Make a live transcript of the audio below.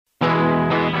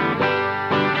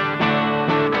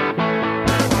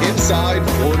Inside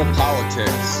Florida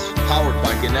Politics, powered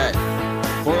by Gannett.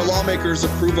 Florida lawmakers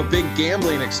approve a big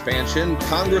gambling expansion.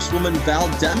 Congresswoman Val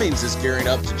Demings is gearing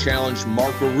up to challenge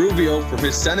Marco Rubio for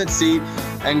his Senate seat.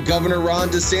 And Governor Ron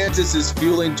DeSantis is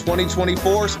fueling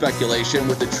 2024 speculation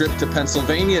with a trip to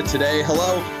Pennsylvania today.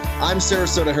 Hello, I'm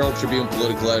Sarasota Herald Tribune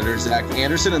political editor Zac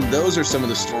Anderson, and those are some of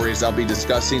the stories I'll be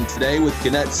discussing today with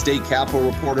Gannett State Capitol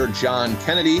reporter John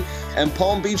Kennedy and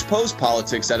Palm Beach Post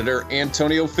politics editor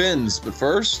Antonio Fins. But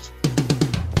first,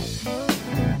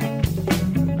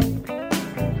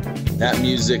 that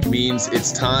music means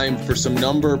it's time for some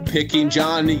number picking.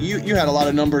 John, you had a lot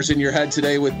of numbers in your head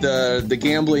today with the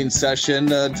gambling session.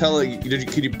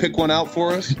 Could you pick one out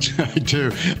for us? I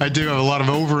do have a lot of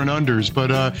over and unders,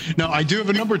 but no, I do have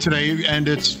a number today, and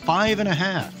it's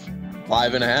 5.5.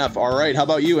 5.5. All right. How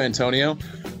about you, Antonio?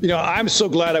 I'm so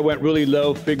glad I went really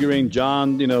low, figuring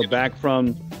John, back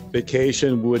from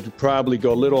vacation would probably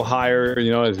go a little higher.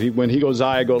 When he goes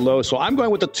high, I go low. So I'm going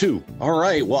with a 2. All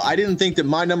right. Well, I didn't think that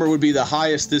my number would be the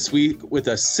highest this week with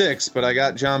a 6, but I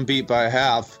got John beat by a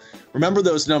half. Remember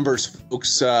those numbers,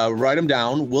 folks. Write them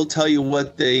down. We'll tell you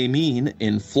what they mean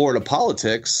in Florida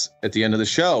politics at the end of the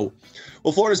show.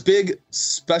 Well, Florida's big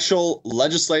special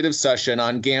legislative session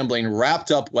on gambling wrapped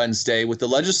up Wednesday with the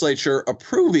legislature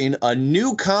approving a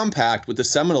new compact with the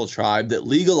Seminole tribe that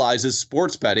legalizes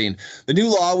sports betting. The new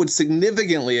law would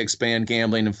significantly expand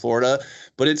gambling in Florida,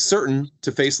 but it's certain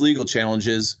to face legal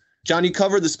challenges. John, you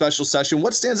covered the special session.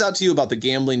 What stands out to you about the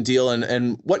gambling deal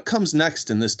and what comes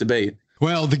next in this debate?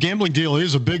 Well, the gambling deal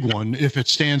is a big one if it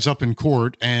stands up in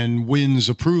court and wins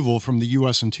approval from the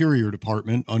U.S. Interior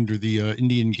Department under the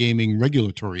Indian Gaming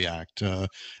Regulatory Act.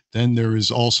 Then there is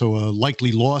also a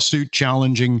likely lawsuit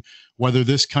challenging whether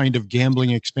this kind of gambling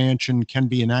expansion can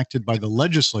be enacted by the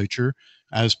legislature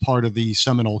as part of the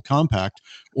Seminole Compact,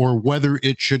 or whether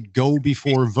it should go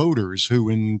before voters who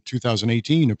in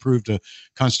 2018 approved a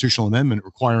constitutional amendment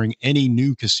requiring any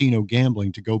new casino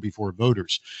gambling to go before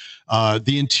voters.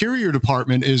 The Interior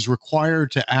Department is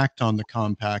required to act on the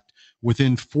compact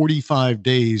within 45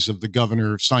 days of the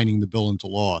governor signing the bill into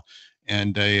law.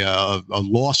 And a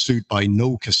lawsuit by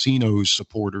No Casinos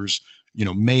supporters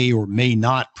may or may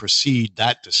not precede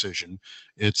that decision.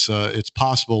 It's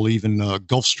possible even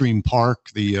Gulfstream Park,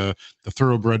 the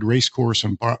thoroughbred race course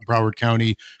in Broward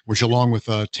County, which along with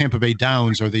Tampa Bay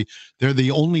Downs they're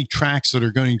the only tracks that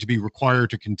are going to be required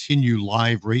to continue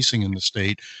live racing in the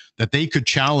state, that they could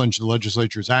challenge the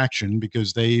legislature's action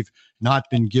because they've not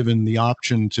been given the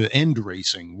option to end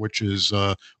racing, which is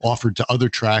offered to other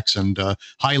tracks and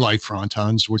highlight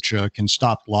frontons, which can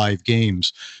stop live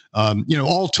games.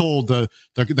 All told,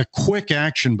 the quick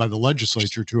action by the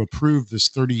legislature to approve this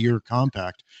 30-year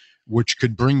compact, which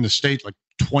could bring the state like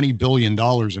 $20 billion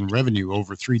in revenue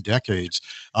over 3 decades.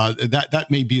 That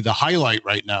may be the highlight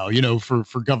right now, for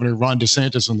Governor Ron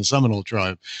DeSantis and the Seminole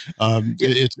tribe.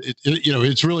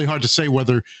 It's really hard to say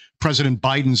whether President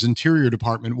Biden's Interior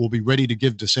Department will be ready to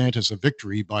give DeSantis a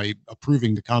victory by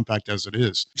approving the compact as it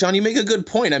is. John, you make a good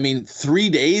point. I mean, 3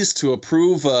 days to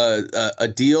approve a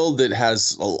deal that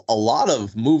has a lot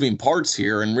of moving parts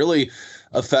here and really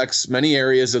affects many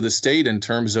areas of the state in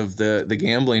terms of the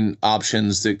gambling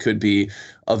options that could be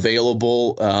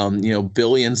available.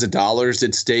 Billions of dollars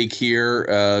at stake here.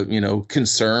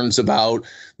 Concerns about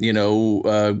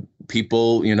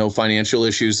people, financial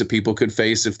issues that people could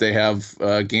face if they have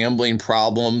gambling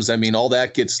problems. I mean, all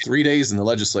that gets 3 days in the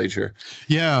legislature.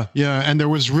 Yeah. And there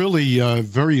was really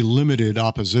very limited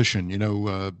opposition.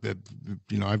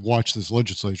 I've watched this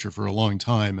legislature for a long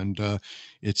time, and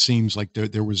it seems like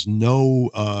there was no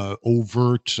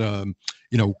overt,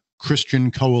 Christian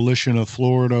Coalition of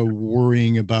Florida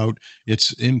worrying about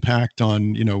its impact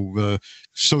on,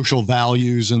 social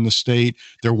values in the state.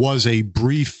 There was a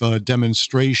brief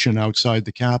demonstration outside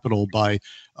the Capitol by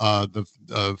the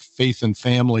faith and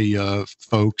family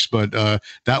folks, but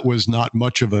that was not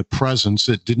much of a presence.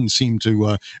 It didn't seem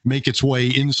to make its way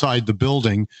inside the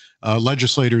building.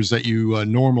 Legislators that you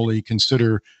normally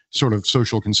consider sort of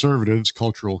social conservatives,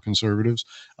 cultural conservatives,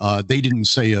 they didn't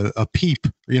say a peep,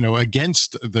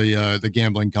 against the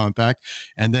gambling compact.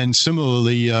 And then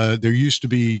similarly, there used to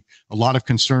be a lot of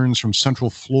concerns from Central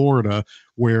Florida,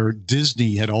 where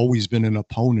Disney had always been an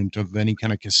opponent of any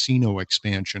kind of casino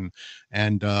expansion.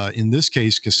 And in this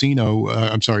case,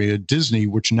 Disney,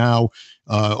 which now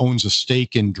owns a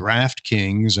stake in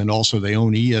DraftKings, and also they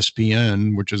own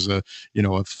ESPN, which is a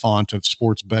font of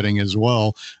sports betting as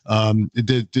well.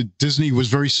 Disney was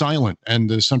very silent, and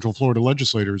the Central Florida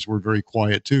legislators were very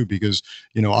quiet too, because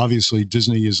obviously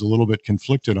Disney is a little bit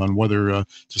conflicted on whether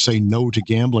to say no to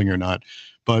gambling or not.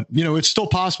 But, it's still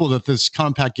possible that this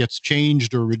compact gets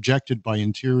changed or rejected by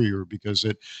Interior because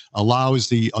it allows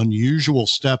the unusual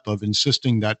step of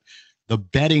insisting that the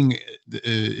betting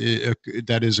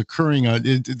that is occurring,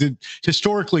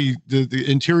 historically, the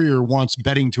Interior wants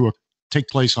betting to take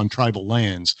place on tribal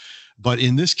lands. But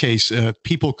in this case,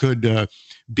 people could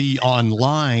be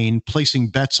online placing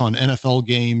bets on NFL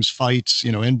games, fights,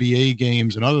 NBA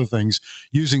games and other things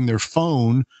using their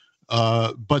phone.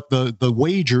 But the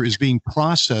wager is being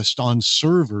processed on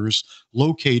servers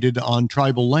located on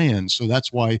tribal lands. So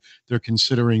that's why they're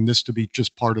considering this to be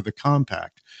just part of the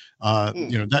compact.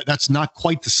 That's not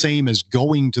quite the same as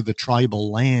going to the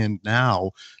tribal land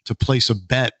now to place a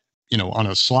bet, on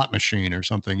a slot machine or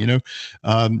something,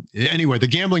 Anyway, the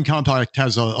gambling compact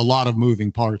has a lot of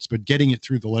moving parts, but getting it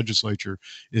through the legislature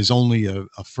is only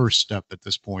a first step at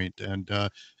this point. And,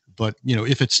 but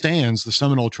if it stands, the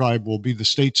Seminole tribe will be the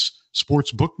state's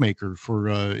sports bookmaker for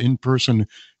in-person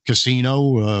casino,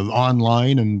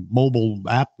 online and mobile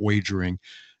app wagering.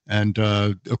 And,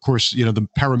 of course, the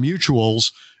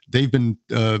pari-mutuels, they've been,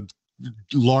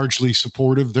 largely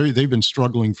supportive. They've been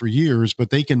struggling for years, but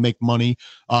they can make money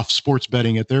off sports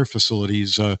betting at their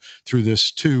facilities through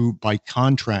this too by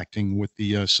contracting with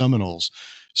the Seminoles.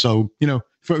 So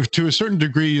to a certain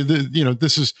degree,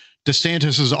 this is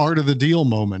DeSantis's art of the deal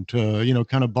moment.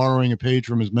 Kind of borrowing a page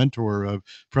from his mentor,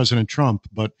 President Trump.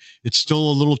 But it's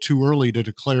still a little too early to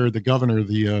declare the governor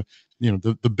the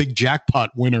big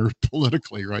jackpot winner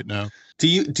politically right now. Do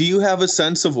you have a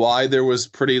sense of why there was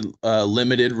pretty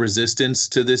limited resistance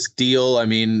to this deal? I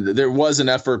mean, there was an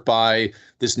effort by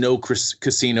this No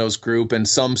Casinos group and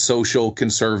some social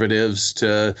conservatives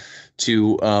to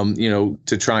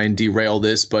try and derail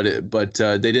this, but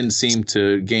they didn't seem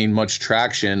to gain much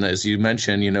traction. As you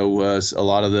mentioned, a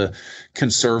lot of the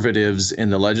conservatives in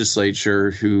the legislature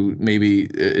who maybe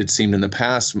it seemed in the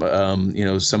past,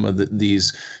 some of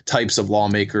these types of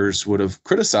lawmakers would have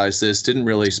criticized this, didn't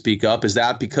really speak up. Is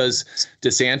that because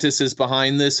DeSantis is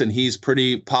behind this and he's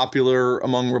pretty popular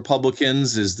among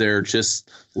Republicans? Is there just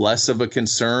less of a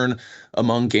concern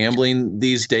among gambling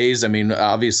these days? I mean,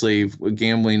 obviously,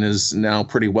 gambling is now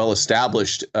pretty well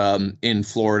established in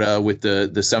Florida with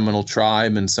the Seminole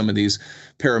tribe and some of these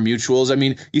pari-mutuels. I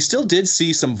mean, you still did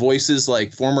see some voices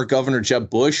like former Governor Jeb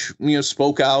Bush,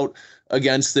 spoke out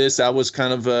against this. That was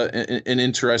kind of an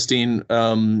interesting,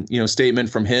 statement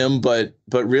from him. But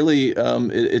really,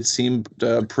 it seemed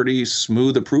pretty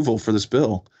smooth approval for this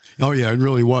bill. Oh, yeah, it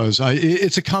really was.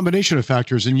 It's a combination of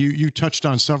factors, and you touched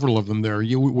on several of them there.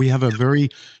 We have a very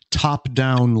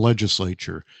top-down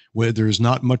legislature where there's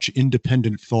not much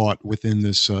independent thought within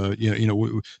this, the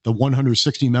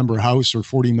 160-member House or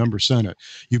 40-member Senate.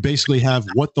 You basically have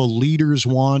what the leaders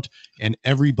want, and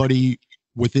everybody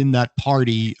within that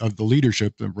party of the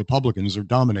leadership, the Republicans are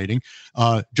dominating,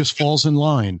 just falls in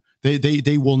line.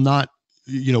 They will not,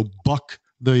 buck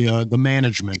the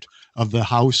management of the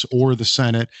House or the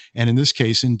Senate. And in this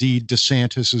case, indeed,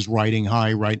 DeSantis is riding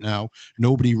high right now.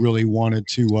 Nobody really wanted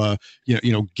to,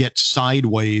 get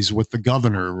sideways with the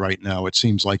governor right now, it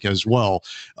seems like, as well.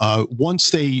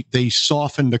 Once they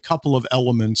softened a couple of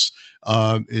elements,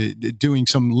 doing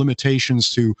some limitations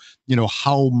to,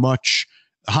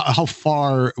 how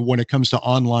far when it comes to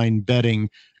online betting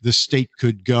the state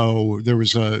could go. There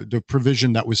was the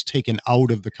provision that was taken out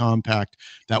of the compact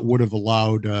that would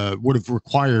have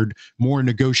required more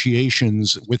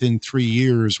negotiations within 3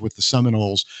 years with the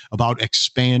Seminoles about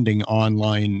expanding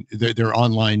their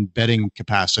online betting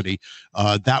capacity.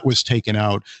 That was taken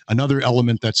out. Another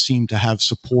element that seemed to have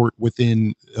support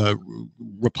within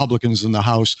Republicans in the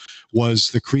House was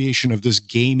the creation of this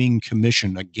gaming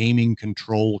commission, a gaming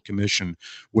control commission,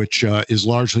 which is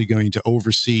largely going to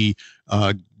oversee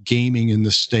gaming in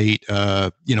the state,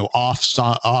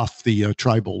 off the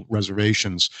tribal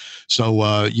reservations.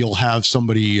 So you'll have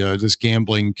somebody, this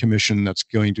gambling commission, that's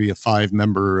going to be a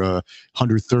 5-member,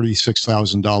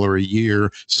 $136,000 a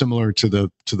year, similar to the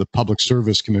Public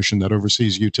Service Commission that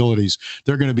oversees utilities.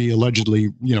 They're going to be allegedly,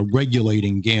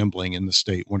 regulating gambling in the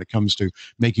state when it comes to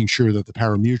making sure that the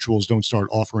pari-mutuels don't start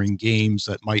offering games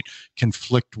that might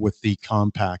conflict with the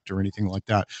compact or anything like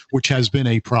that, which has been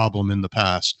a problem in the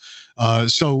past.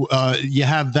 So you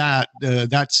have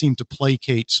that seemed to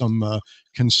placate some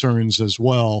concerns as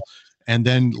well. And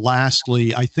then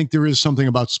lastly, I think there is something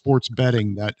about sports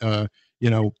betting that,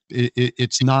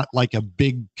 it's not like a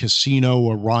big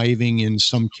casino arriving in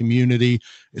some community.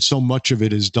 so much of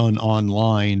it is done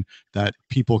online that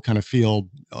people kind of feel,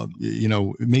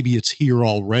 maybe it's here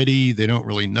already. They don't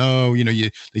really know.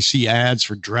 They see ads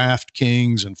for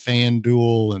DraftKings and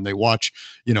FanDuel, and they watch,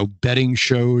 betting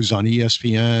shows on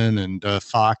ESPN and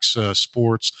Fox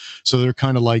Sports. So they're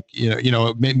kind of like,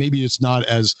 maybe it's not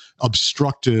as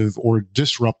obstructive or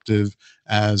disruptive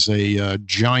as a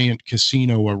giant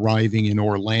casino arriving in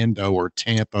Orlando or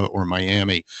Tampa or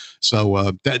Miami.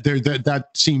 So that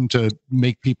seemed to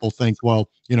make people think, well,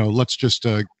 let's just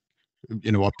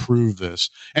approve this.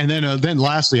 And then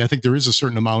lastly, I think there is a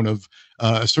certain amount of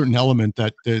a certain element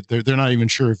that they're not even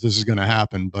sure if this is going to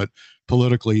happen, but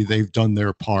politically they've done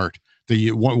their part.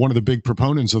 One of the big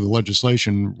proponents of the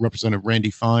legislation, Representative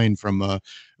Randy Fine from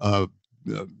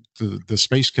the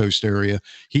Space Coast area,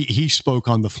 he spoke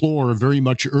on the floor very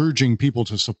much urging people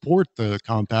to support the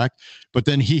compact, but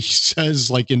then he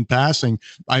says, like in passing,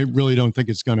 I really don't think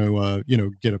it's going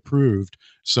to get approved.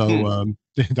 So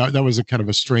that was a kind of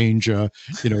a strange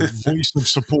voice of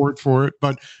support for it,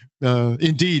 but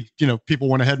indeed, people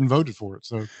went ahead and voted for it.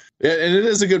 So yeah, and it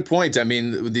is a good point. I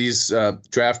mean, these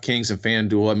DraftKings and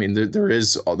FanDuel, I mean,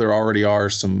 there already are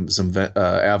some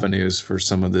avenues for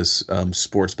some of this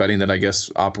sports betting that I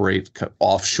guess operate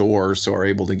offshore, so are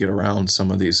able to get around some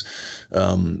of these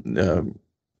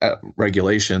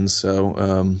regulations.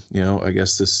 So I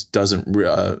guess this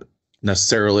doesn't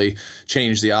necessarily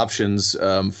change the options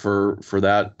for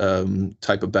that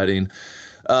type of betting.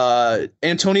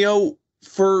 Antonio,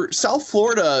 for South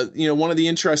Florida, one of the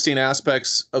interesting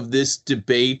aspects of this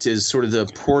debate is sort of the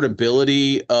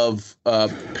portability of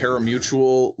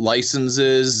parimutuel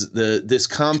licenses. This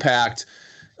compact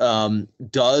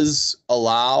does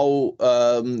allow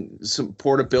some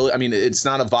portability. I mean, it's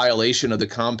not a violation of the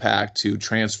compact to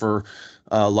transfer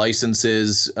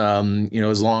licenses,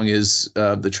 as long as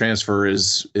the transfer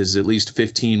is at least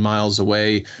 15 miles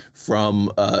away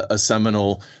from a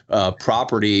Seminole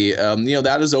property.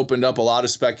 That has opened up a lot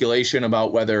of speculation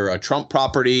about whether a Trump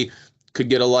property could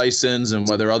get a license and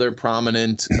whether other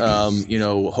prominent,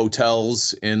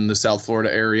 hotels in the South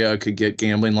Florida area could get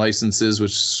gambling licenses,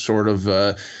 which sort of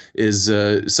is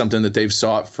something that they've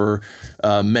sought for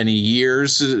many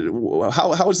years.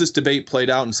 How has this debate played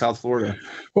out in South Florida?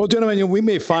 Well, gentlemen, we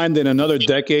may find in another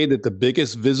decade that the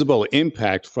biggest visible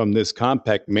impact from this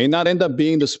compact may not end up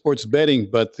being the sports betting,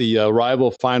 but the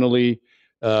arrival finally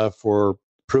for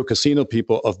pro-casino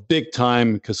people of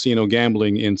big-time casino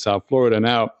gambling in South Florida.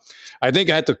 Now, I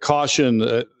think I had to caution,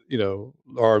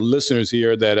 our listeners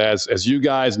here that as you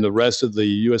guys and the rest of the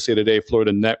USA Today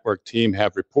Florida Network team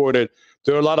have reported,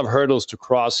 there are a lot of hurdles to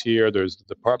cross here. There's the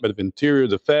Department of Interior,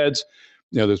 the feds,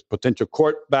 there's potential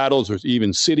court battles. There's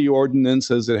even city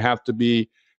ordinances that have to be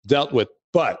dealt with.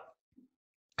 But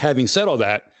having said all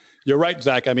that, you're right,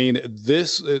 Zach. I mean,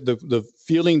 the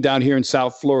feeling down here in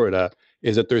South Florida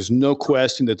is that there's no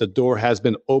question that the door has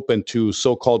been open to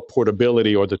so-called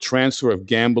portability or the transfer of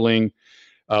gambling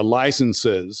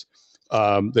licenses.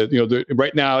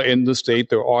 Right now in the state,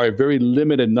 there are a very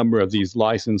limited number of these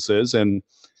licenses, and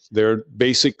they're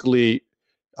basically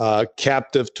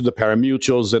captive to the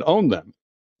parimutuels that own them.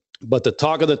 But the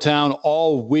talk of the town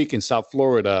all week in South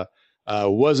Florida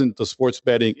wasn't the sports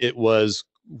betting. It was,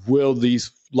 will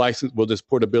this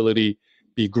portability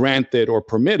be granted or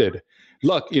permitted?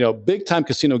 Look, big time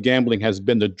casino gambling has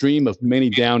been the dream of many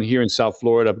down here in South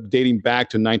Florida, dating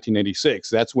back to 1986.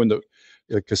 That's when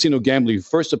the casino gambling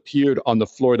first appeared on the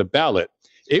Florida ballot.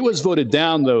 It was voted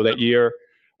down, though, that year.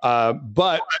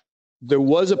 But there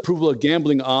was approval of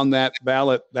gambling on that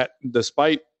ballot, that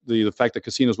despite the fact that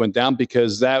casinos went down,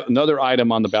 because that another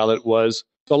item on the ballot was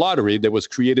the lottery that was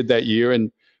created that year.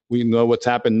 And we know what's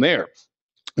happened there.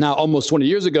 Now, almost 20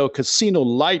 years ago, casino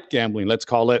light gambling, let's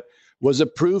call it, was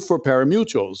approved for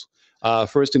parimutuels,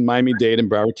 first in Miami-Dade and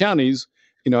Broward counties,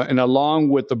 and along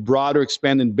with the broader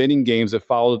expanded betting games that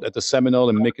followed at the Seminole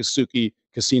and Miccosukee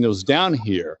casinos down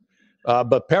here.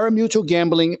 But parimutuel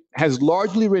gambling has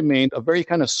largely remained a very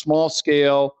kind of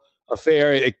small-scale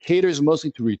affair. It caters mostly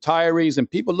to retirees and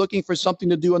people looking for something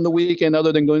to do on the weekend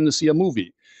other than going to see a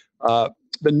movie.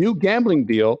 The new gambling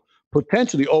deal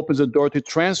potentially opens the door to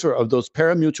transfer of those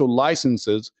parimutuel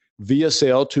licenses via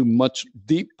sale to much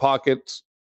deep-pocketed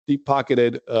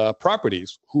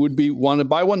properties. Who would be want to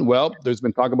buy one? Well, there's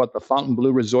been talk about the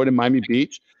Fontainebleau Resort in Miami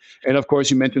Beach. And of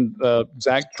course, you mentioned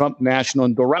Zach, Trump National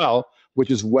in Doral, which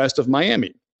is west of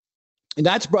Miami. And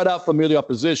that's brought out familiar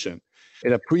opposition.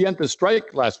 In a preemptive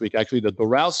strike last week, actually, the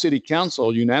Doral City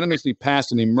Council unanimously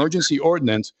passed an emergency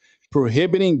ordinance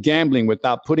prohibiting gambling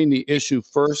without putting the issue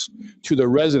first to the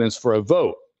residents for a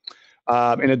vote.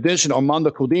 In addition,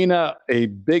 Armando Codina, a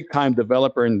big-time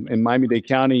developer in Miami-Dade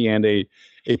County and a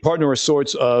partner of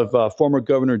sorts of former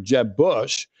Governor Jeb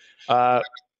Bush,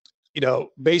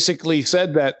 basically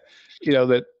said that,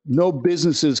 that no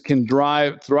businesses can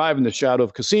thrive in the shadow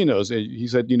of casinos. He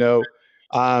said,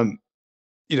 that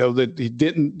he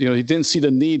didn't see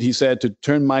the need, he said, to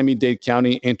turn Miami-Dade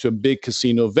County into a big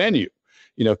casino venue.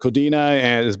 Codina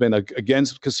has been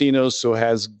against casinos, so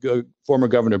has former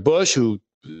Governor Bush, who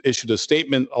issued a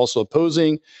statement also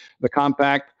opposing the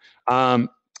compact.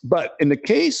 But in the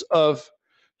case of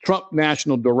Trump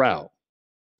National Doral,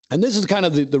 and this is kind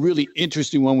of the really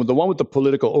interesting one, with the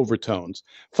political overtones.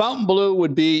 Fontainebleau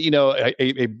would be,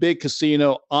 a big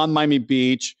casino on Miami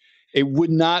Beach. It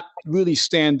would not really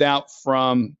stand out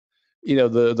from,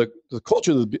 the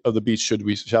culture of the beach,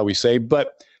 shall we say.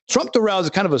 But Trump Doral is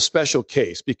kind of a special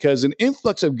case because an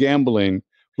influx of gambling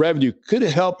revenue could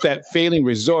help that failing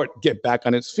resort get back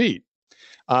on its feet.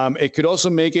 It could also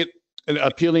make it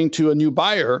appealing to a new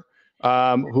buyer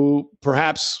who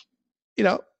perhaps,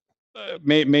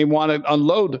 may want to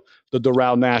unload the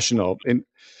Doral National. And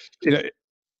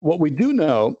what we do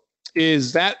know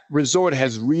is that resort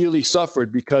has really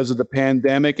suffered because of the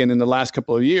pandemic and in the last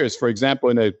couple of years. For example,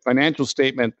 in a financial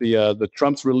statement the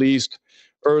Trumps released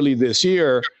early this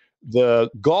year, the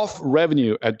golf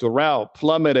revenue at Doral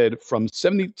plummeted from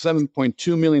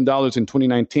 $77.2 million in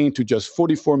 2019 to just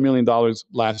 $44 million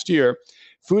last year.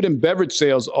 Food and beverage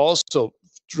sales also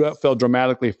fell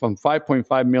dramatically from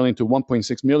 5.5 million to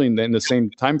 1.6 million in the same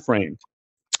time frame.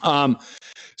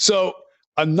 So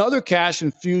another cash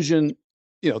infusion,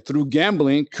 through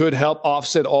gambling could help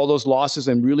offset all those losses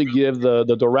and really give the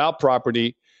Doral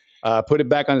property, put it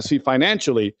back on its feet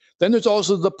financially. Then there's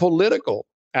also the political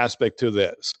aspect to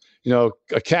this.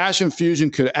 A cash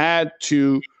infusion could add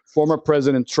to former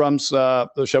President Trump's,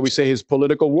 shall we say, his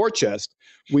political war chest.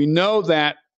 We know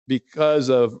that because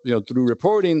of, through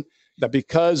reporting, that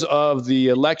because of the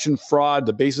election fraud,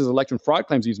 the basis election fraud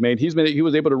claims he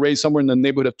was able to raise somewhere in the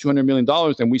neighborhood of $200 million.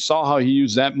 And we saw how he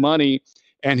used that money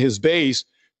and his base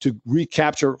to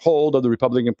recapture hold of the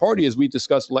Republican Party, as we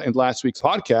discussed in last week's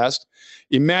podcast.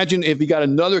 Imagine if he got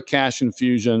another cash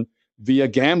infusion via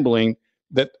gambling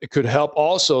that could help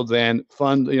also then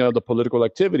fund, the political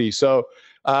activity. So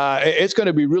it's going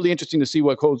to be really interesting to see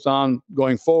what goes on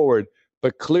going forward.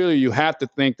 But clearly, you have to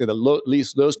think that at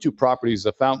least those two properties,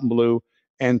 the Fontainebleau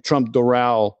and Trump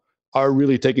Doral, are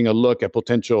really taking a look at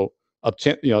potential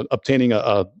obtaining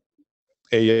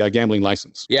a gambling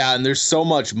license. Yeah, and there's so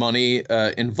much money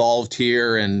involved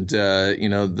here, and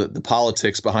the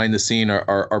politics behind the scene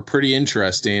are pretty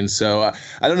interesting. So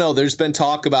I don't know. There's been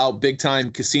talk about big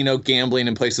time casino gambling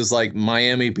in places like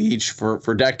Miami Beach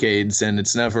for decades, and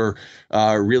it's never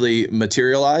really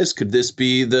materialized. Could this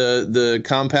be the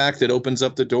compact that opens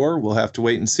up the door? We'll have to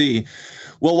wait and see.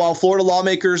 Well, while Florida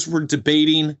lawmakers were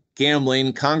debating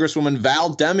gambling, Congresswoman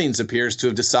Val Demings appears to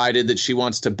have decided that she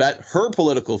wants to bet her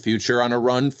political future on a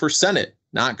run for Senate,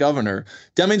 not governor.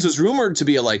 Demings was rumored to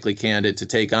be a likely candidate to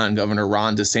take on Governor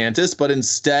Ron DeSantis, but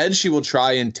instead she will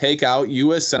try and take out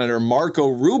U.S. Senator Marco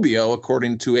Rubio,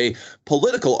 according to a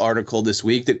Political article this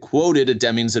week that quoted a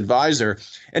Demings advisor.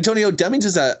 Antonio, Demings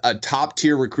is a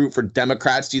top-tier recruit for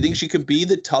Democrats. Do you think she could be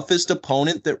the toughest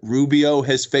opponent that Rubio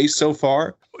has faced so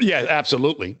far? Yeah,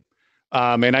 absolutely.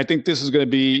 And I think this is going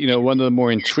to be, one of the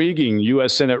more intriguing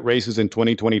U.S. Senate races in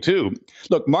 2022.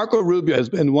 Look, Marco Rubio has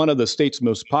been one of the state's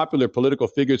most popular political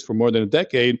figures for more than a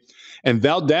decade, and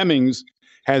Val Demings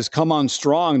has come on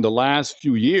strong the last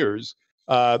few years.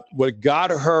 What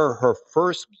got her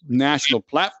first national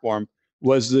platform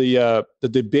was the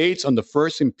debates on the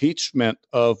first impeachment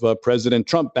of President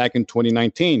Trump back in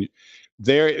 2019.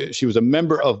 There, she was a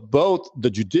member of both the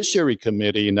Judiciary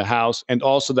Committee in the House and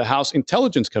also the House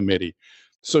Intelligence Committee.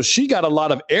 So she got a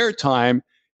lot of airtime,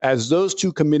 as those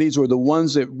two committees were the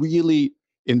ones that really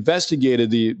investigated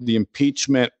the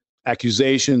impeachment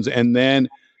accusations and then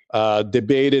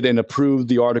debated and approved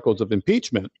the articles of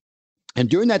impeachment. And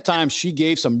during that time, she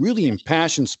gave some really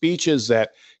impassioned speeches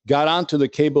that got onto the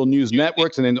cable news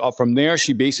networks. And then from there,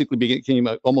 she basically became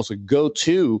almost a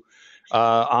go-to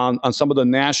on some of the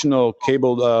national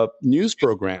cable news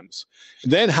programs.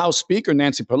 Then House Speaker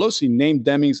Nancy Pelosi named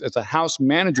Demings as a House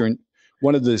manager. And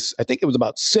one of this, I think it was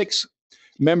about 6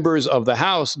 members of the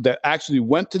House that actually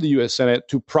went to the U.S. Senate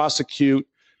to prosecute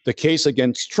the case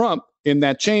against Trump in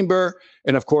that chamber.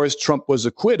 And of course, Trump was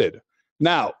acquitted.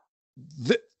 Now,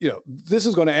 this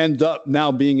is going to end up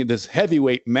now being this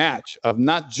heavyweight match of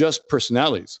not just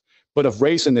personalities, but of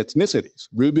race and ethnicities.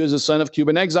 Rubio is the son of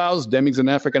Cuban exiles. Demings, an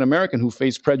African-American who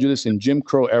faced prejudice in Jim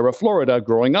Crow era Florida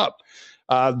growing up.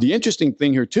 The interesting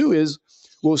thing here, too, is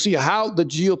we'll see how the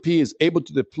GOP is able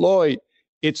to deploy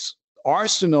its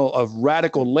arsenal of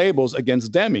radical labels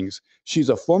against Demings. She's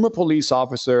a former police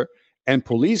officer and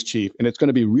police chief, and it's going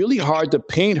to be really hard to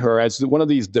paint her as one of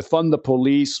these defund the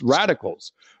police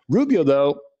radicals. Rubio,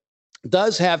 though,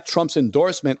 does have Trump's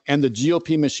endorsement and the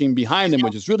GOP machine behind him,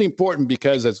 which is really important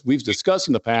because, as we've discussed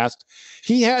in the past,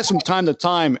 he has from time to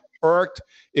time irked,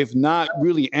 if not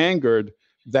really angered,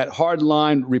 that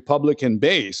hardline Republican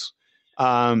base,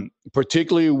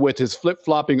 particularly with his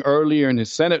flip-flopping earlier in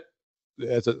his Senate,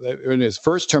 in his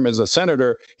first term as a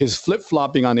senator, his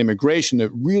flip-flopping on immigration that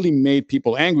really made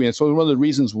people angry. And so one of the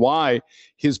reasons why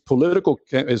his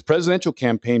presidential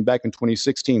campaign back in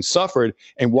 2016 suffered,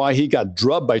 and why he got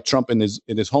drubbed by Trump in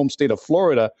his home state of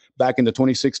Florida back in the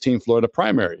 2016 Florida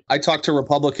primary. I talked to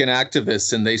Republican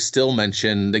activists, and they still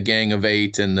mention the Gang of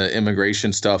Eight and the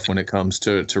immigration stuff when it comes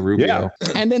to Rubio. Yeah.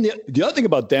 And then the other thing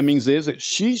about Demings is that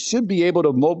she should be able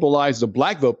to mobilize the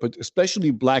black vote, but especially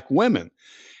black women.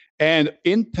 And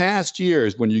in past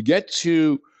years, when you get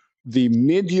to the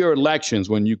mid-year elections,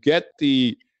 when you get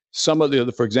some of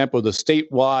the, for example, the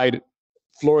statewide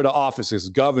Florida offices,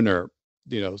 governor,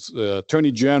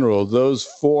 attorney general, those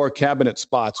 4 cabinet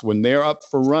spots, when they're up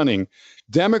for running,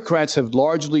 Democrats have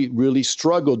largely really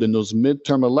struggled in those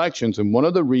midterm elections. And one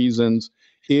of the reasons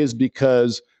is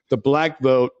because the black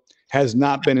vote has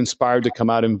not been inspired to come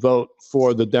out and vote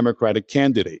for the Democratic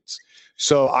candidates.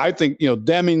 So I think,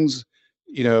 Demings,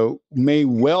 may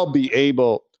well be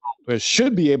able, or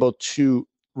should be able to,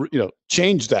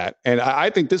 change that. And I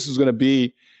think this is going to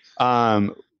be,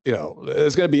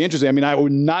 it's going to be interesting. I mean, I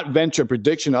would not venture a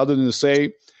prediction other than to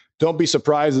say, don't be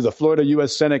surprised if the Florida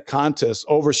U.S. Senate contest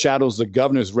overshadows the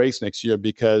governor's race next year,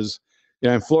 because,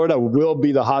 and Florida will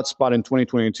be the hot spot in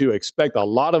 2022. Expect a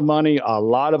lot of money, a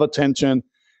lot of attention,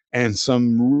 and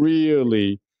some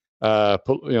really,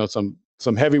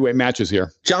 some heavyweight matches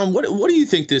here. John, what do you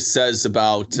think this says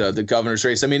about the governor's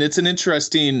race? I mean, it's an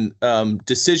interesting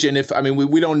decision.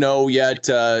 We don't know yet.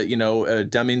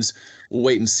 Demings, we'll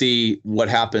wait and see what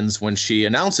happens when she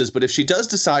announces. But if she does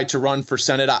decide to run for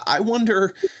Senate, I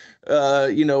wonder,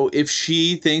 if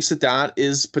she thinks that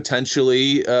is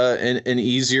potentially an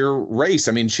easier race.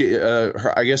 I mean,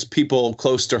 I guess people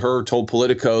close to her told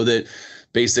Politico that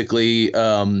basically,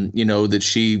 that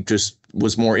she just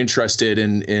was more interested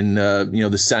in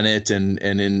the Senate and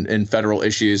in federal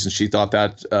issues, and she thought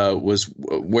that was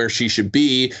where she should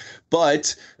be.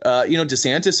 But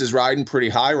DeSantis is riding pretty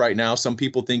high right now. Some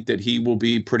people think that he will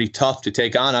be pretty tough to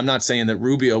take on. I'm not saying that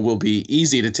Rubio will be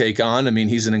easy to take on. I mean,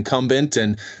 he's an incumbent,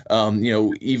 and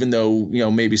even though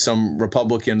maybe some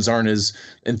Republicans aren't as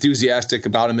enthusiastic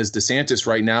about him as DeSantis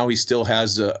right now, he still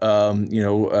has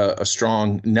a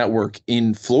strong network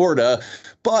in Florida.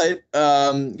 But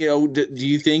do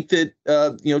you think that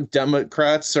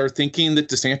Democrats are thinking that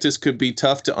DeSantis could be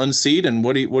tough to unseat? And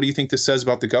what do you think this says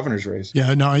about the governor's race?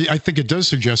 Yeah, no, I think it does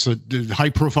suggest that the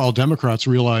high-profile Democrats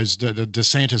realize that a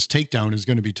DeSantis takedown is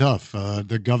going to be tough.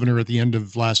 The governor at the end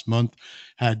of last month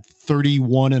had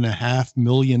 $31.5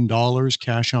 million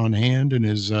cash on hand in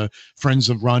his Friends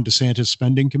of Ron DeSantis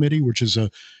spending committee, which is an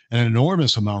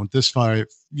enormous amount this far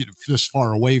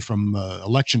away from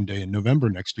Election Day in November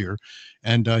next year.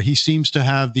 And he seems to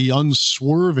have the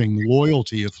unswerving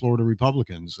loyalty of Florida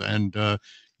Republicans. And,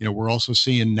 we're also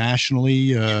seeing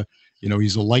nationally,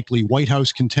 he's a likely White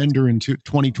House contender in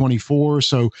 2024.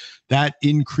 So that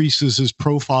increases his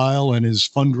profile and his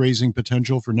fundraising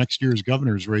potential for next year's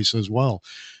governor's race as well.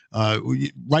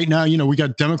 Right now, we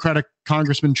got Democratic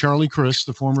Congressman Charlie Crist,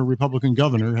 the former Republican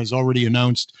governor, has already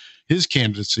announced his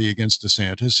candidacy against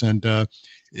DeSantis. And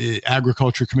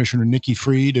Agriculture Commissioner Nikki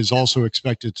Fried is also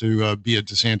expected to be a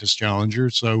DeSantis challenger.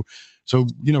 So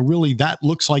really that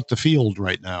looks like the field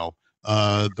right now.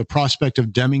 The prospect of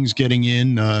Demings getting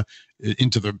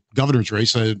into the governor's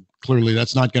race, clearly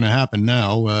that's not going to happen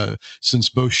now, since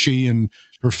both she and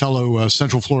her fellow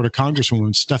Central Florida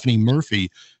Congresswoman Stephanie Murphy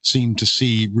seem to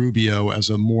see Rubio as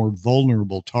a more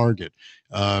vulnerable target.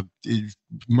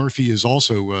 Murphy is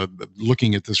also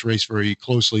looking at this race very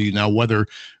closely now. Whether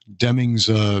Demings'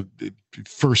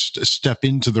 first step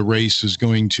into the race is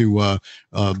going to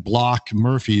block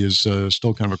Murphy is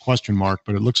still kind of a question mark,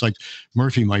 but it looks like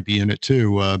Murphy might be in it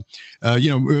too.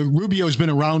 Rubio's been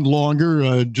around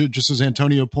longer, just as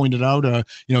Antonio pointed out.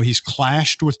 He's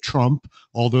clashed with Trump,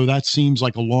 although that seems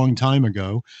like a long time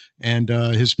ago. And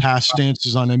his past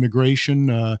stances on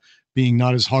immigration, being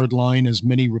not as hardline as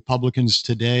many Republicans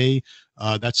today,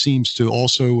 that seems to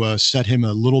also set him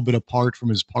a little bit apart from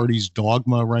his party's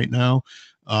dogma right now.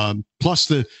 Plus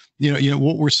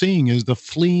what we're seeing is the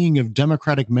fleeing of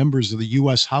Democratic members of the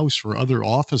U.S. House for other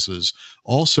offices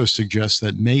also suggests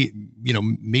that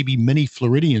maybe many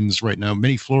Floridians right now,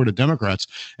 many Florida Democrats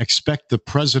expect the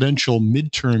presidential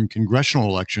midterm congressional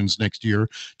elections next year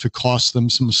to cost them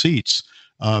some seats.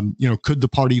 Could the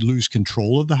party lose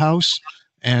control of the House?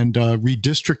 And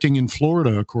redistricting in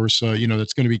Florida, of course,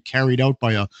 that's going to be carried out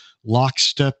by a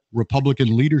lockstep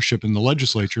Republican leadership in the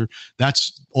legislature.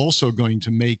 That's also going to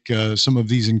make some of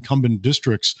these incumbent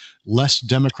districts less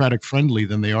Democratic friendly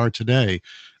than they are today.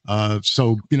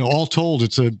 So all told,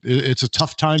 it's a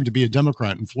tough time to be a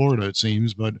Democrat in Florida, it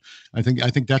seems. But I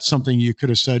think that's something you could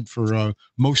have said for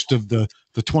most of the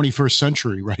 21st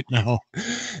century right now.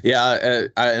 Yeah,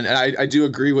 I do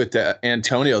agree with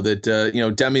Antonio that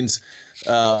Demings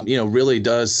really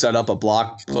does set up a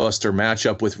blockbuster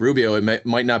matchup with Rubio. It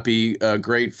might not be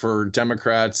great for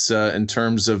Democrats in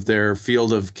terms of their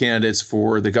field of candidates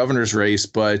for the governor's race,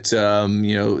 but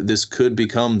this could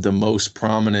become the most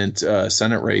prominent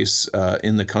Senate race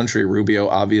in the country. Rubio,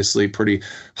 obviously, pretty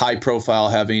high profile,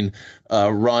 having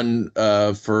run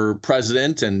for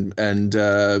president and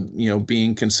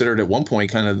being considered at one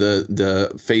point kind of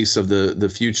the face of the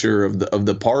future of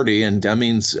the party, and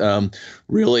Demings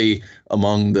really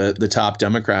among the top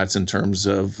Democrats in terms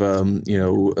of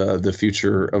the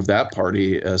future of that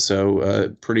party.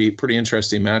 So pretty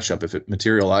interesting matchup if it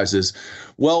materializes.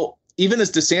 Well, even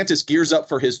as DeSantis gears up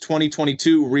for his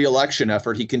 2022 re-election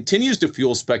effort, he continues to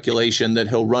fuel speculation that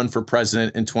he'll run for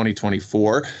president in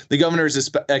 2024. The governor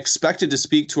is expected to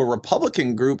speak to a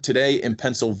Republican group today in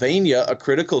Pennsylvania, a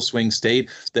critical swing state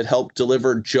that helped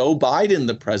deliver Joe Biden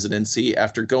the presidency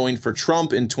after going for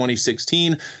Trump in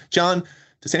 2016. John,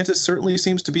 DeSantis certainly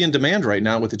seems to be in demand right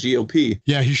now with the GOP.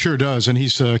 Yeah, he sure does, and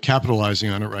he's capitalizing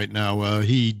on it right now.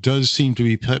 He does seem to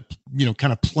be,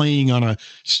 kind of playing on a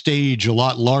stage a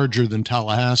lot larger than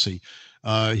Tallahassee.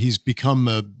 He's become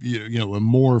a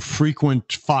more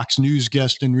frequent Fox News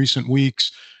guest in recent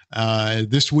weeks.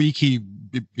 This week,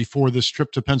 before this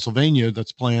trip to Pennsylvania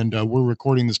that's planned, we're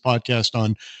recording this podcast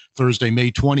on Thursday,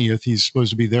 May 20th. He's supposed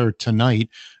to be there tonight.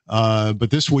 But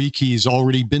this week, he's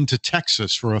already been to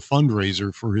Texas for a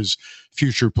fundraiser for his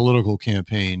future political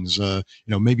campaigns.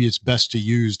 Maybe it's best to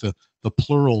use the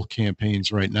plural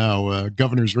campaigns right now,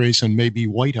 governor's race and maybe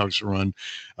White House run.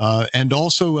 And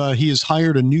also, he has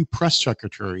hired a new press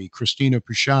secretary, Christina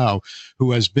Pushaw,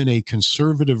 who has been a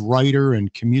conservative writer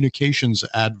and communications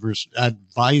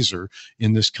advisor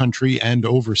in this country and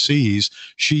overseas.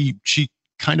 She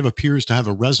kind of appears to have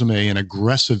a resume and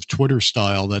aggressive Twitter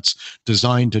style that's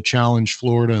designed to challenge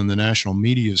Florida and the national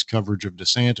media's coverage of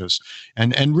DeSantis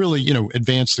and really,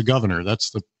 advance the governor.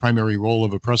 That's the primary role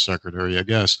of a press secretary, I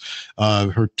guess.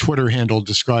 Her Twitter handle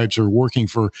describes her working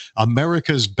for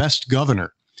America's best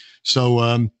governor.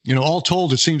 So, all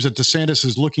told, it seems that DeSantis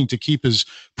is looking to keep his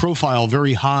profile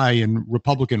very high in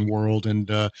Republican world,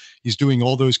 and he's doing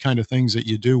all those kind of things that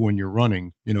you do when you're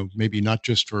running, maybe not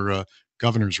just for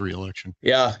governor's reelection.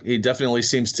 Yeah, he definitely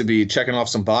seems to be checking off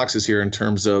some boxes here in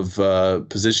terms of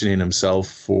positioning himself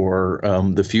for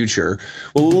the future.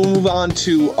 Well, we'll move on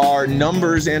to our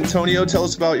numbers. Antonio, tell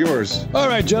us about yours. All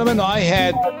right, gentlemen, I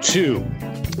had 2.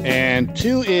 And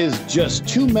 2 is just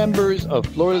 2 members of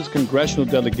Florida's congressional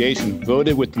delegation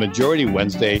voted with the majority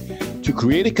Wednesday to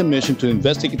create a commission to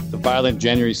investigate the violent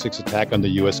January 6th attack on the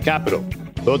U.S. Capitol.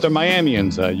 Both are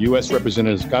Miamians, U.S.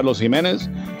 Representatives Carlos Jimenez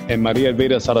and Maria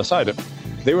Elvira Salazar.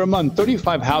 They were among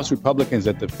 35 House Republicans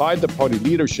that defied the party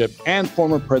leadership and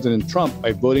former President Trump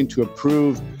by voting to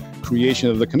approve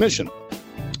creation of the commission.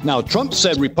 Now, Trump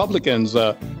said Republicans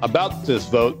about this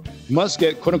vote must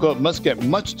get, quote unquote, must get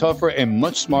much tougher and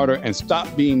much smarter and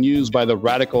stop being used by the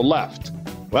radical left.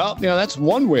 Well, that's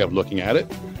one way of looking at it.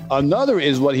 Another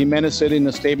is what Jimenez said in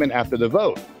a statement after the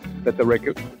vote,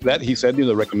 that he said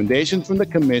the recommendations from the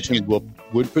commission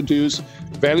would produce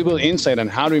valuable insight on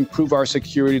how to improve our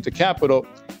security at the Capitol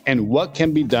and what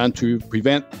can be done to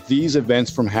prevent these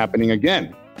events from happening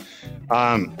again.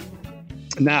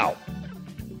 Now,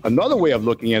 another way of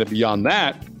looking at it beyond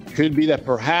that could be that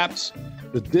perhaps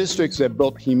the districts that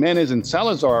both Jimenez and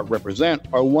Salazar represent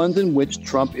are ones in which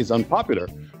Trump is unpopular.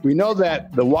 We know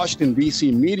that the Washington,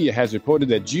 D.C. media has reported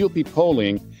that GOP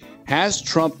polling has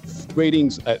Trump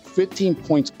ratings at 15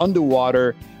 points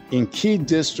underwater in key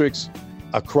districts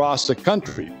across the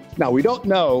country. Now, we don't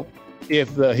know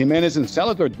if the Jimenez and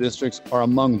Salazar districts are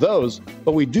among those,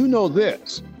 but we do know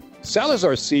this.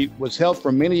 Salazar's seat was held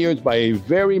for many years by a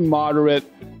very moderate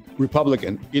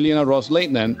Republican, Ileana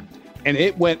Ros-Lehtinen, and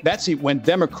that seat went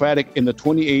Democratic in the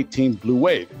 2018 blue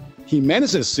wave.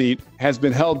 Jimenez's seat has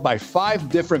been held by 5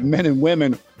 different men and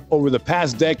women over the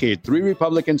past decade, 3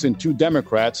 Republicans and 2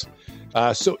 Democrats.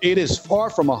 So it is far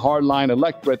from a hardline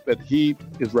electorate that he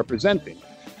is representing.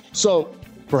 So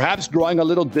perhaps drawing a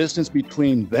little distance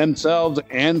between themselves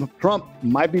and Trump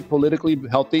might be politically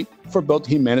healthy for both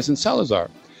Jimenez and Salazar.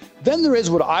 Then there is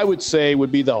what I would say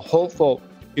would be the hopeful,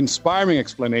 inspiring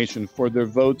explanation for their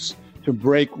votes to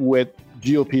break with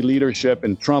GOP leadership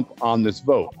and Trump on this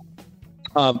vote.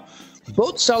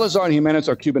 Both Salazar and Jimenez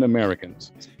are Cuban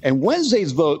Americans, and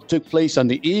Wednesday's vote took place on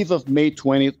the eve of May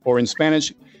 20th, or in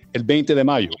Spanish, El 20 de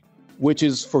Mayo, which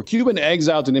is for Cuban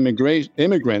exiles and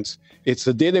immigrants. It's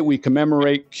the day that we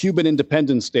commemorate Cuban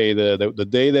Independence Day, the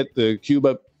day that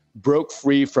Cuba broke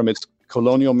free from its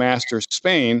colonial master,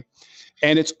 Spain.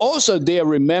 And it's also a day of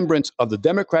remembrance of the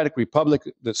Democratic Republic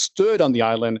that stood on the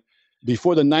island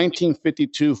before the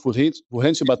 1952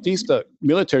 Fulgencio Batista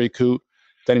military coup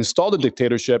that installed a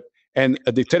dictatorship, and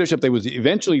a dictatorship that was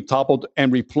eventually toppled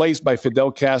and replaced by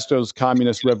Fidel Castro's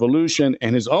communist revolution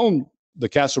and the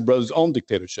Castro brothers' own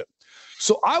dictatorship.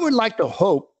 So I would like to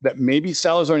hope that maybe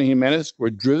Salazar and Jimenez were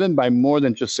driven by more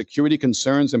than just security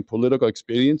concerns and political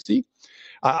expediency.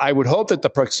 I would hope that the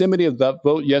proximity of that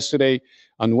vote yesterday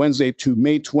on Wednesday to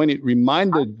May 20th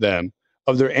reminded them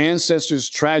of their ancestors'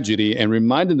 tragedy and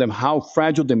reminded them how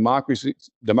fragile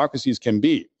democracies can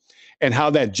be, and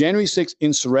how that January 6th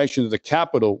insurrection of the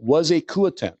Capitol was a coup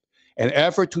attempt, an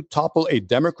effort to topple a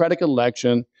democratic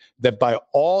election that by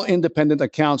all independent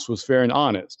accounts was fair and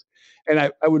honest. And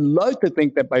I would love to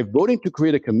think that by voting to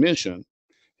create a commission,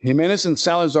 Jimenez and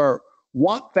Salazar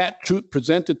want that truth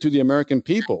presented to the American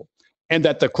people, and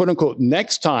that the quote-unquote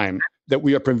next time that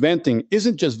we are preventing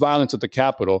isn't just violence at the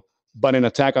Capitol, but an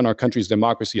attack on our country's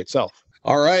democracy itself.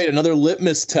 All right, another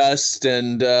litmus test,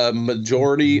 and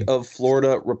majority of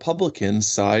Florida Republicans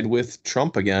side with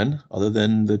Trump again, other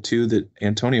than the 2 that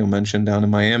Antonio mentioned down in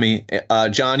Miami.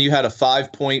 John, you had a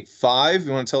 5.5.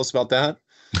 You want to tell us about that?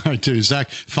 I do, Zach.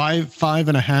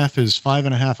 5.5 is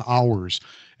 5.5 hours.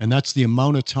 And that's the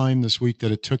amount of time this week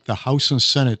that it took the House and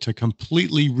Senate to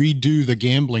completely redo the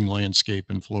gambling landscape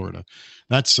in Florida.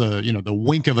 That's, the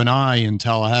wink of an eye in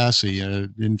Tallahassee.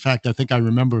 In fact, I think I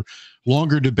remember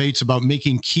longer debates about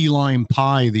making key lime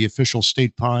pie the official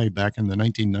state pie back in the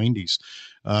 1990s.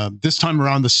 This time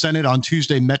around, the Senate on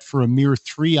Tuesday met for a mere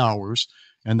 3 hours,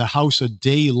 and the House a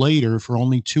day later for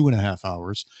only 2.5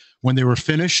 hours. When they were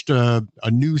finished, a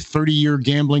new 30-year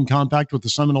gambling compact with the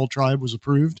Seminole tribe was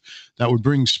approved that would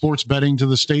bring sports betting to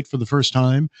the state for the first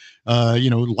time,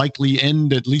 likely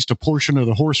end at least a portion of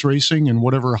the horse racing and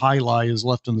whatever high lie is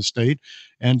left in the state,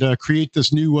 and create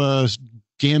this new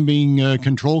gambling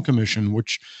control commission,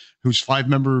 whose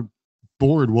 5-member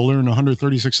board will earn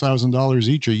 $136,000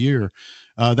 each a year.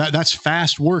 That's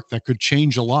fast work that could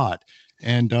change a lot.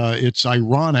 And it's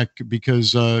ironic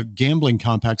because gambling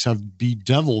compacts have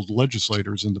bedeviled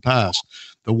legislators in the past.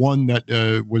 The one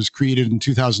that was created in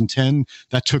 2010,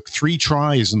 that took 3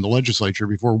 tries in the legislature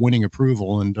before winning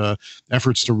approval, and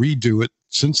efforts to redo it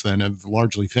since then have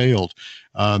largely failed.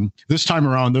 This time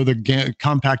around, though, the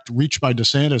compact reached by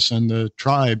DeSantis and the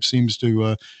tribe seems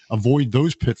to avoid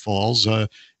those pitfalls,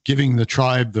 giving the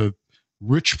tribe the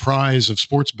rich prize of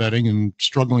sports betting and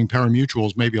struggling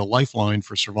pari-mutuels, maybe a lifeline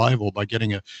for survival by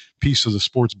getting a piece of the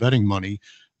sports betting money.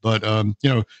 But, the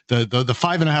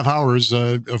 5.5 hours,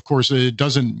 of course, it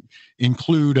doesn't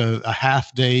include a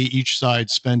half day each side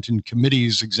spent in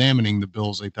committees examining the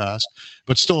bills they passed.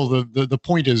 But still, the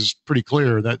point is pretty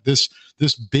clear that this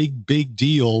big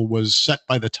deal was set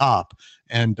by the top,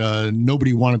 and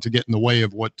nobody wanted to get in the way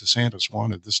of what DeSantis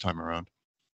wanted this time around.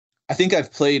 I think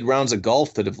I've played rounds of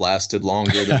golf that have lasted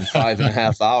longer than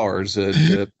 5.5 hours.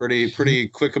 A pretty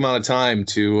quick amount of time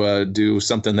to do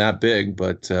something that big,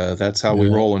 but that's how we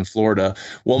roll in Florida.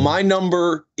 Well, my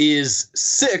number is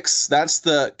 6. That's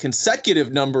the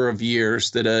consecutive number of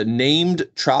years that a named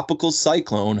tropical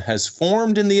cyclone has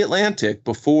formed in the Atlantic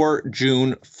before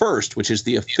June 1st, which is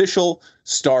the official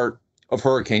start of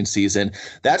hurricane season.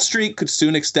 That streak could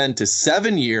soon extend to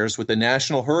 7 years, with the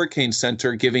National Hurricane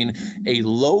Center giving a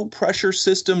low pressure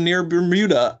system near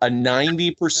Bermuda a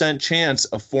 90% chance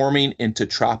of forming into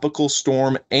Tropical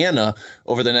Storm Anna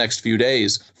over the next few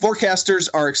days. Forecasters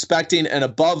are expecting an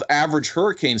above average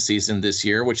hurricane season this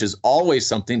year, which is always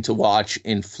something to watch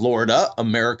in Florida,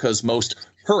 America's most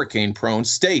hurricane-prone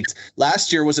state.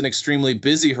 Last year was an extremely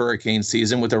busy hurricane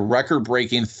season with a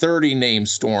record-breaking 30 named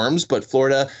storms, but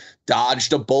Florida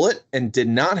dodged a bullet and did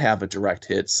not have a direct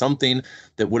hit, something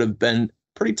that would have been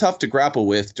pretty tough to grapple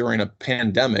with during a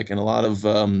pandemic, and a lot of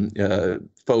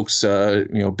folks,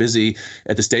 busy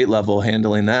at the state level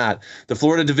handling that. The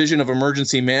Florida Division of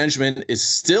Emergency Management is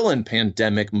still in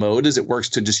pandemic mode as it works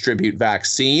to distribute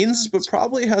vaccines, but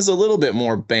probably has a little bit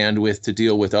more bandwidth to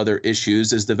deal with other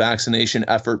issues as the vaccination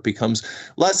effort becomes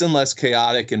less and less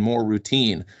chaotic and more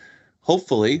routine.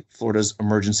 Hopefully, Florida's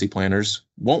emergency planners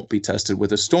won't be tested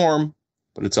with a storm,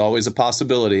 but it's always a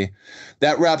possibility.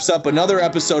 That wraps up another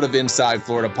episode of Inside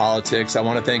Florida Politics. I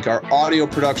want to thank our audio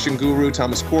production guru,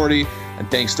 Thomas Cordy,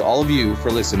 and thanks to all of you for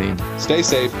listening. Stay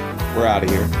safe. We're out of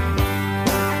here.